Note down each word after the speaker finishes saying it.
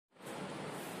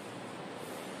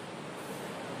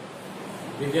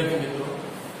વિદ્યાર્થી મિત્રો,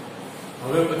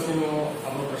 હવે પછીનો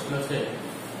આપણો પ્રશ્ન છે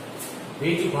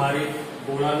વીજભારિત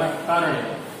ગોળાના કારણે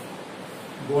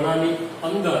ગોળાની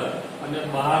અંદર અને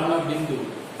બહારના બિંદુ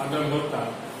આગળ મળતા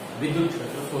વિદ્યુત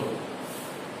ક્ષેત્ર શોધો.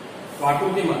 તો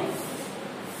આકૃતિમાં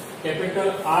કેપિટલ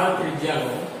R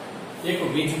ત્રિજ્યાનો એક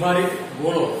વીજભારિત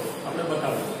ગોળો આપણે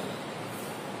બતાવ્યો.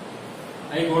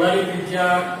 અહીં ગોળાની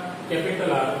ત્રિજ્યા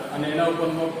કેપિટલ R અને એના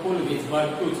ઉપરનો કુલ વીજભાર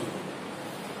Q છે.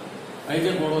 અહીં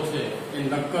જે ગોળો છે એ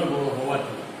નક્કર ગોળો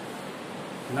હોવાથી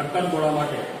નક્કર ગોળા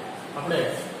માટે આપણે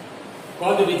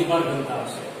કદ વીજભાર ઘનતા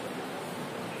આવશે.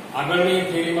 આગળની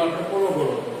થિયરીમાં આપણે પોલો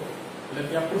ગોળો હતો એટલે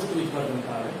ત્યાં પૃષ્ઠ વીજભાર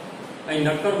ઘનતા આવે. અહીં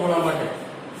નક્કર ગોળા માટે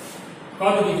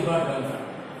કદ વીજભાર ઘનતા,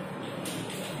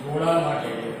 ગોળા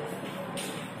માટે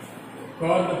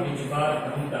કદ વીજભાર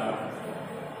ઘનતા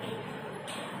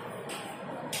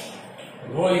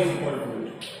ρ =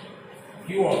 Q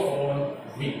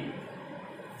 / V.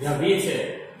 જ્યાં V છે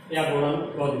એ આ ગોળાનું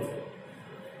કદ છે.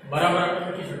 બરાબર આપણે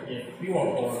લખી શકીએ Q /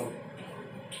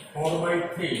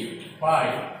 4/3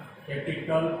 પાઈ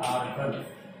કેપિટલ R ઘન.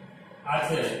 આ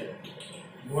છે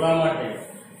ગોળા માટે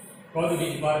કદ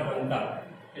વીજભાર ઘનતા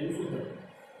એનું સૂત્ર.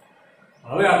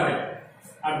 હવે આપણે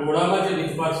આ ગોળામાં જે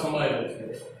વીજભાર સમાયેલો છે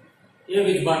એ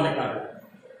વીજભારને કારણે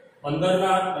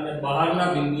અંદરના અને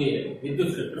બહારના બિંદુએ વિદ્યુત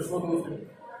ક્ષેત્ર શોધવું છે.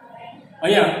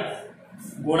 અહીંયા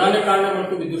ગોળાને કારણે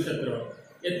મળતું વિદ્યુત ક્ષેત્ર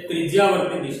એ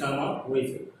ત્રિજ્યાવર્તી દિશામાં હોય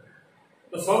છે.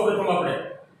 તો સૌપ્રથમ આપણે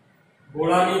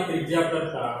ગોળાની ત્રિજ્યા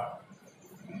કરતા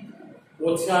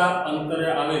ઓછા અંતરે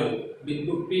આવેલું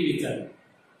બિંદુ P વિચારીએ.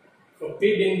 તો P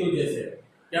બિંદુ જે છે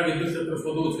ત્યાં વિદ્યુત ક્ષેત્ર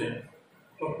શોધવું છે.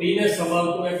 તો P ને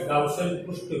સમાવતું એક ગાઉસિયન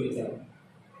પૃષ્ઠ વિચારો.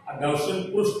 આ ગાઉસિયન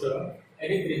પૃષ્ઠ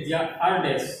એની ત્રિજ્યા R'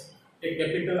 એ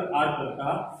કેપિટલ R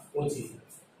કરતા ઓછી છે.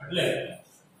 એટલે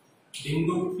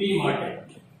બિંદુ P માટે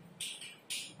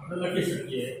આપણે લખી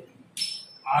શકીએ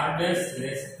R'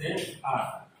 R.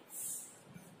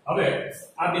 હવે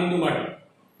આ બિંદુ માટે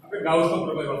આપણે ગાઉસનો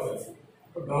પ્રમેય વાપરીશું.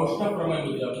 તો ગાઉસના પ્રમેય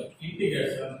મુજબ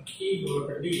ઇન્ટિગ્રેશન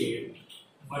E.dA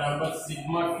 =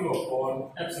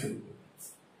 σ/Q/ε.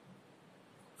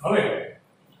 હવે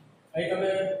અહીં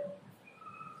તમે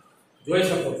જોઈ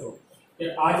શકો છો કે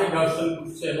આ જે ગાઉસિયન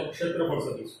પૃષ્ઠ છે એનું ક્ષેત્રફળ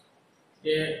સદિશ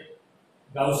એ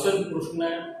ગાઉસિયન પૃષ્ઠને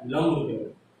લંબરૂપે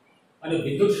અને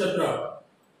વિદ્યુત ક્ષેત્ર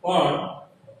પણ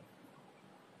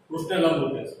પૃષ્ઠને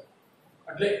લંબરૂપે છે.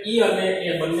 એટલે E અને A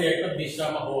બંને એક જ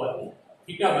દિશામાં હોવાથી θ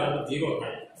 = 0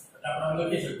 થાય. એટલે આપણે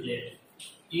લખી શકીએ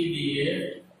E.dA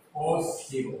cos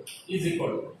 0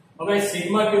 = હવે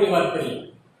સિગ્મા Q ની વાત કરીએ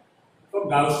તો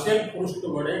ગાઉસિયન પૃષ્ઠ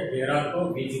વડે ઘેરાતો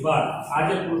વીજભાર, આ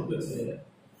જે પૃષ્ઠ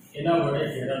છે એના વડે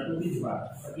ઘેરાતો વીજભાર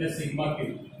એટલે સિગ્મા Q.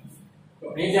 તો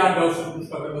અહીં જે આ ગાઉસિયન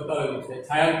પૃષ્ઠ આપણે બતાવેલું છે,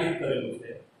 છાયાંકિત કરેલું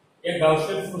છે, એ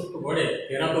ગાઉસિયન પૃષ્ઠ વડે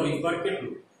ઘેરાતો વીજભાર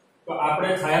કેટલું? તો આપણે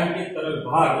છાયાંકિત કરેલ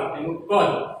ભાગ એનું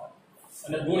કદ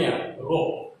અને ગુણ્યા ρ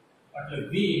એટલે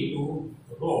V ×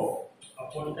 ρ / ε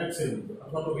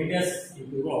અથવા તો V' × ρ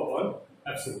 /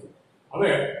 ε.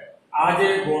 હવે આ જે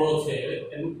ગોળો છે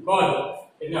એનું કદ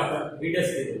એટલે આપણે V'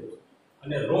 કીધું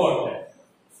અને ρ એટલે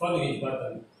કદ વીજભાર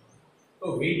કર્યું. તો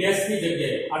V' ની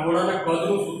જગ્યાએ આ ગોળાના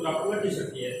કદનું સૂત્ર આપણે લખી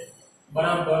શકીએ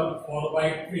બરાબર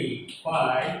 4/3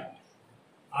 પાઈ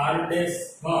R' ઘન *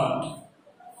 ρ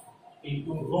 /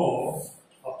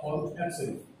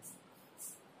 ε.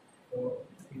 તો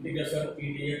ઇન્ટિગ્રેશન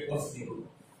E.dA cos 0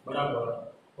 બરાબર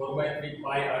 4/3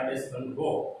 પાઈ R' ઘન ρ /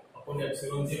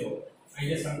 ε0. અહીં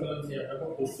જે સંકલન છે આપણે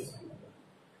પૃષ્ઠ સંકલન.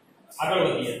 આગળ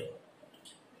વધીએ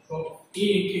તો E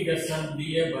ઇન્ટિગ્રેશન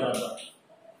dA બરાબર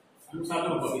આનું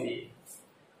સાદું કરી દઈએ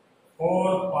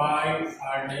 4 પાઈ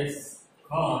R' ઘન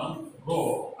ρ.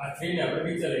 આ 3 ને આપણે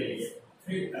નીચે લઈ લઈએ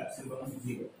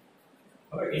 3/ε0.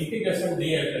 હવે ઇન્ટિગ્રેશન dA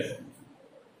એટલે શું?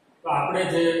 તો આપણે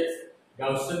જે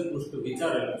ગાઉસિયન પૃષ્ઠ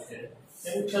વિચારેલું છે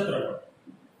એનું ક્ષેત્રફળ.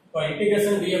 તો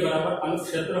ઇન્ટિગ્રેશન dA બરાબર આનું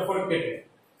ક્ષેત્રફળ કેટલું?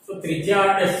 તો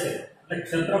ત્રિજ્યા R' છે એટલે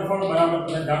ક્ષેત્રફળ બરાબર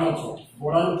તમે જાણો છો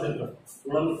ગોળાનું ક્ષેત્રફળ,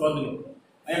 ગોળાનું કદનું.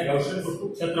 અહીંયા ગાઉસિયન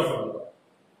પૃષ્ઠનું ક્ષેત્રફળ હતું.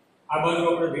 આ બાજુ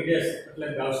આપણે V' એટલે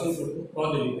ગાઉસિયન પૃષ્ઠનું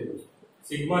કદ લીધેલું છે.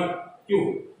 સિગ્મા Q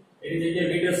એની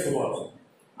જગ્યાએ V' હોવું આવશે.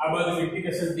 આ બાજુ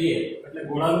ઇન્ટિગ્રેશન dA એટલે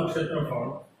ગોળાનું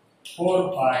ક્ષેત્રફળ 4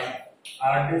 પાઈ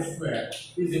R' સ્ક્વેર =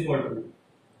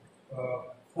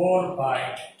 4 પાઈ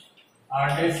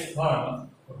R' ઘન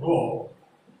ρ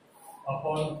 /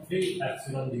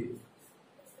 3/ε0.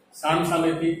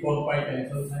 સામસામેથી 4 પાઈ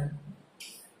કેન્સલ થાય.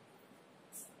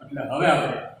 એટલે હવે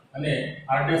આપણે અને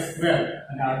R' સ્ક્વેર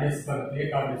અને R' સ્ક્વેર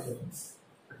એક R' છે.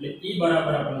 એટલે E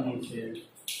બરાબર આપણને મળશે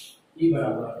E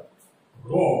બરાબર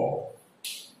ρ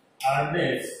R'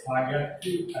 ભાગ્યા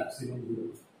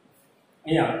 3/ε0.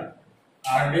 અહીંયા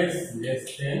R' લેસ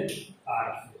ધેન R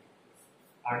છે.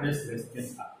 R' less than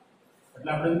R. એટલે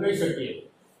આપણે કહી શકીએ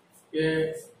કે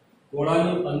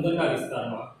ગોળાની અંદરના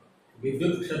વિસ્તારમાં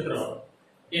વિદ્યુત ક્ષેત્ર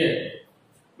એ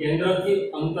કેન્દ્રથી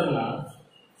અંતરના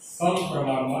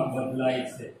સમપ્રમાણમાં બદલાય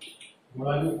છે.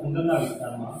 ગોળાની અંદરના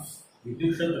વિસ્તારમાં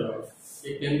વિદ્યુત ક્ષેત્ર એ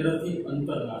કેન્દ્રથી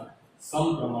અંતરના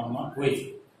સમપ્રમાણમાં હોય છે.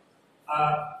 આ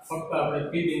ફક્ત આપણે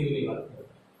પી બિંદુની વાત કરીએ.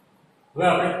 હવે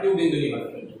આપણે ક્યુ બિંદુની વાત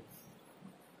કરીએ.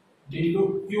 બિંદુ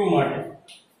ક્યુ માટે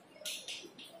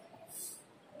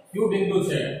ક્યુ બિંદુ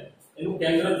છે એનું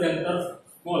કેન્દ્રથી અંતર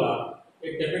સ્મોલ r એ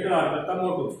કેપિટલ R કરતા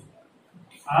મોટું છે.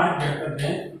 r ગ્રેટર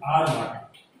ધેન r માટે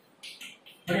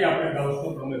ફરી આપણે ગાઉસનો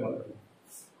પ્રમેય વાપરીએ.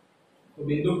 તો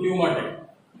બિંદુ ક્યુ માટે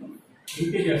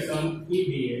ઇન્ટિગ્રેશન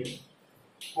EdA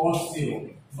cos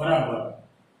 0 બરાબર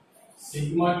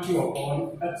સિગ્મા q અપોન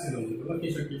એપ્સિલોન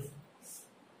લખી શકીએ.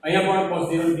 અહીંયા પણ cos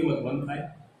 0 ની કિંમત 1 થાય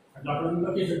એટલે આપણે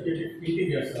લખી શકીએ કે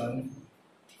ઇન્ટિગ્રેશન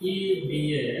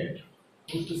EdA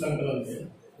પૃષ્ઠ સંકલન છે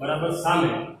બરાબર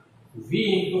સામે v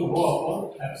 * rho અપોન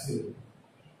એપ્સિલોન,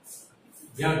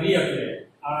 જ્યાં v એટલે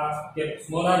આ કે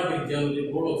સ્મોલ r ત્રિજ્યાનો જે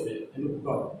ગોળો છે એનું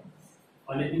કદ,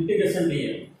 અને ઇન્ટિગ્રેશન d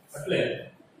એટલે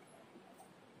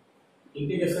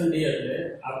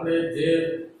આપણે જે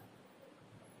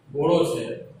ગોળો છે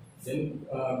જેનું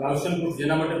ગાઉસિયન પૃષ્ઠ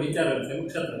જેના માટે વિચારેલ છે એનું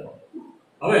ક્ષેત્રફળ.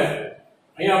 હવે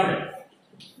અહીંયા આપણે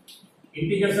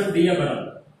ઇન્ટિગ્રેશન dA બરાબર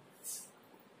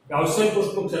ગાઉસિયન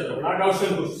પૃષ્ઠનું ક્ષેત્રફળ, આ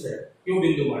ગાઉસિયન પૃષ્ઠ છે ક્યુ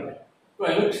બિંદુ માટે, તો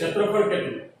એનું ક્ષેત્રફળ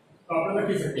કેટલું? તો આપણે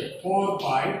લખી શકીએ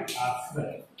 4πr²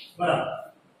 બરાબર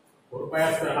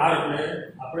 4πr² r એટલે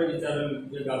આપણે વિચારેલ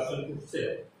જે ગાઉસિયન પૃષ્ઠ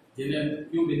છે જેને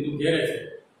ક્યુ બિંદુ ઘેરે છે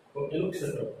તો એનું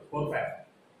ક્ષેત્રફળ 4π.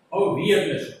 હવે v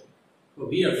એટલે શું? તો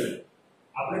v એટલે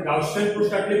આપણે ગાઉસિયન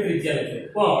પૃષ્ઠ આટલી ત્રિજ્યા છે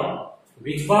પણ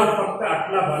વીજભાર ફક્ત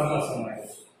આટલા ભાગમાં સમાયેલો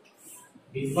છે.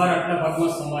 વીજભાર આટલા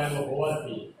ભાગમાં સમાયેલો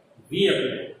હોવાથી v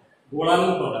એટલે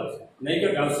ગોળાનું કદ આવશે, નહીં કે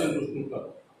ગાઉસિયન પૃષ્ઠનું કદ.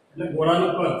 એટલે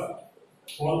ગોળાનું કદ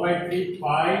 4/3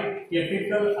 પાઈ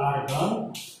કેપિટલ R ઘન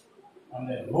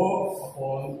અને rho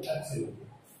અપોન એપ્સિલોન.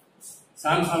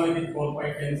 સામેથી 4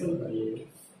 પાઈ કેન્સલ કરીએ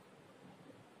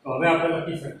તો હવે આપણે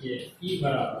લખી શકીએ E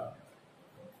બરાબર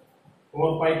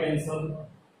 4 પાઈ કેન્સલ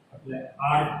એટલે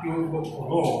r³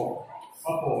 rho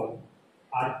upon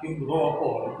r³ rho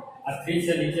upon આ 3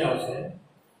 છે નીચે આવશે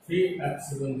 3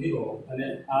 એપ્સિલોન 0 અને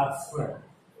r².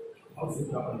 આવું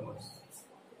સૂત્ર આપણને મળશે.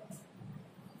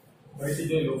 ફરીથી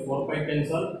જોઈ લો 4 પાઈ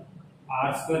કેન્સલ,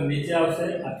 r² નીચે આવશે,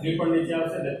 આ 3 પણ નીચે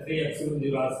આવશે એટલે 3 એપ્સિલોન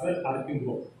 0 r² r³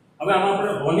 rho. હવે આમાં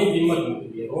આપણે rho ની કિંમત મૂકી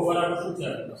દઈએ. rho બરાબર શું છે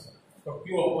આપણી પાસે? તો q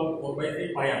અપોન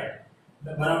 4/3 પાઈ r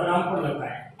એટલે બરાબર આમ પણ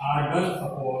લખાય r ઘન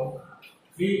અપોન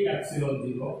 3 એપ્સિલોન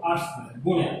 0 r²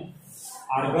 ગુણ્યા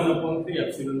r ઘન અપોન 3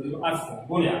 એપ્સિલોન 0 r²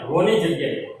 ગુણ્યા rho ની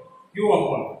જગ્યાએ q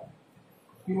અપોન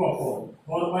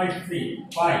 4/3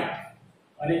 પાઈ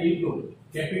અને ઇન્ટુ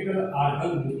કેપિટલ R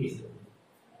ઘન મૂકી છે.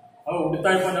 હવે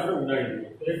ઉડતા પણ આપણે ઉડાડી દઈએ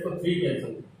તો એક તો 3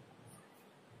 કેન્સલ,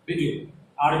 બીજું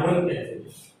R ઘન કેન્સલ,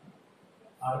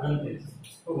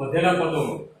 તો વધેલા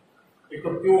પદોમાં એક તો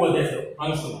q વધે છે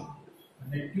અંશમાં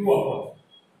અને q અપોન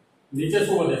નીચે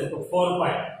શું વધે છે તો 4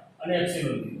 પાઈ અને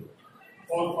એપ્સિલોન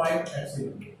 4 પાઈ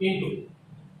એપ્સિલોન ઇન્ટુ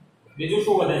બીજું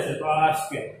શું વધે છે તો r²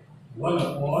 1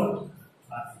 અપોન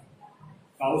r.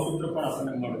 આવું સૂત્ર પણ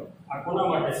આપણને મળે. આ કોના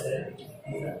માટે છે?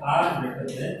 r greater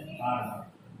than r.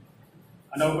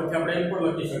 અને ઉપરથી આપણે એમ પણ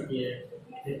લખી શકીએ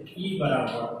કે E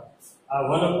બરાબર આ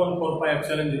 1 અપોન 4 પાઈ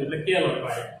એપ્સિલોન 0 એટલે કે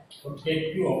લખાય તો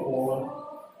kq અપોન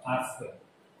r²,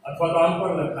 અથવા તો આમ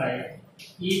પણ લખાય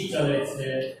E ચલે છે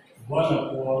 1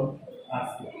 અપોન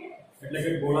r². એટલે કે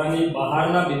ગોળાની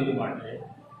બહારના બિંદુ માટે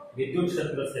વિદ્યુત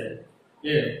ક્ષેત્ર છે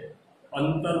એ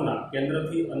અંતરના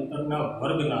કેન્દ્રથી અંતરના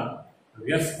વર્ગના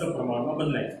વ્યસ્ત પ્રમાણમાં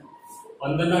બદલાય છે.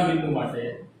 અંદરના બિંદુ માટે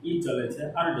E ચલે છે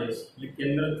r' એટલે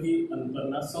કેન્દ્રથી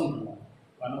અંતરના સમપ્રમાણ.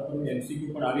 આનો પર MCQ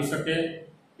પણ આવી શકે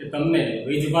કે તમને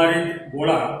વીજભારિત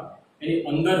ગોળા એની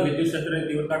અંદર વિદ્યુત ક્ષેત્રની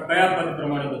તીવ્રતા કયા પદ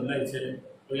પ્રમાણે બદલાય છે?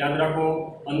 તો યાદ રાખો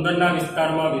અંદરના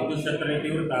વિસ્તારમાં વિદ્યુત તીવ્રતાની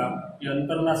તીવ્રતા એ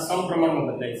અંતરના સમપ્રમાણમાં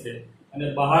બદલાય છે અને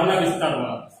બહારના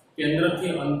વિસ્તારમાં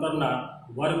કેન્દ્રથી અંતરના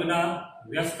વર્ગના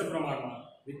વ્યસ્ત પ્રમાણમાં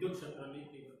વિદ્યુત ક્ષેત્રની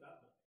તીવ્રતા